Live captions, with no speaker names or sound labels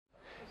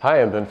Hi,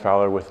 I'm Ben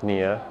Fowler with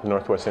NEA, the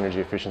Northwest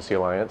Energy Efficiency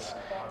Alliance.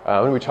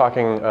 I'm going to be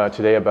talking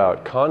today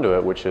about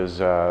Conduit, which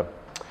is a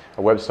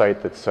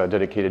website that's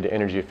dedicated to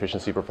energy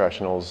efficiency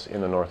professionals in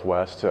the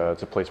Northwest.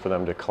 It's a place for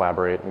them to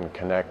collaborate and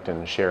connect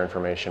and share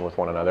information with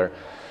one another.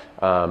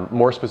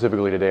 More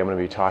specifically today, I'm going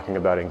to be talking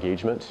about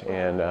engagement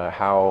and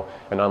how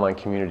an online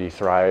community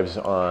thrives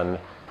on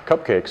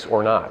cupcakes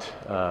or not.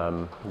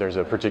 There's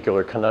a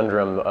particular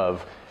conundrum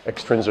of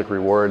extrinsic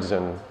rewards,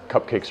 and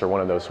cupcakes are one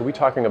of those. So we'll be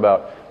talking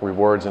about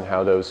rewards and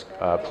how those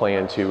play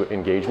into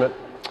engagement.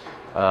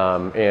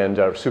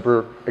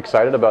 Super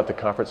excited about the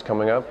conference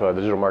coming up, the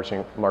Digital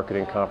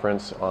Marketing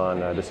Conference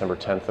on December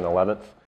 10th and 11th.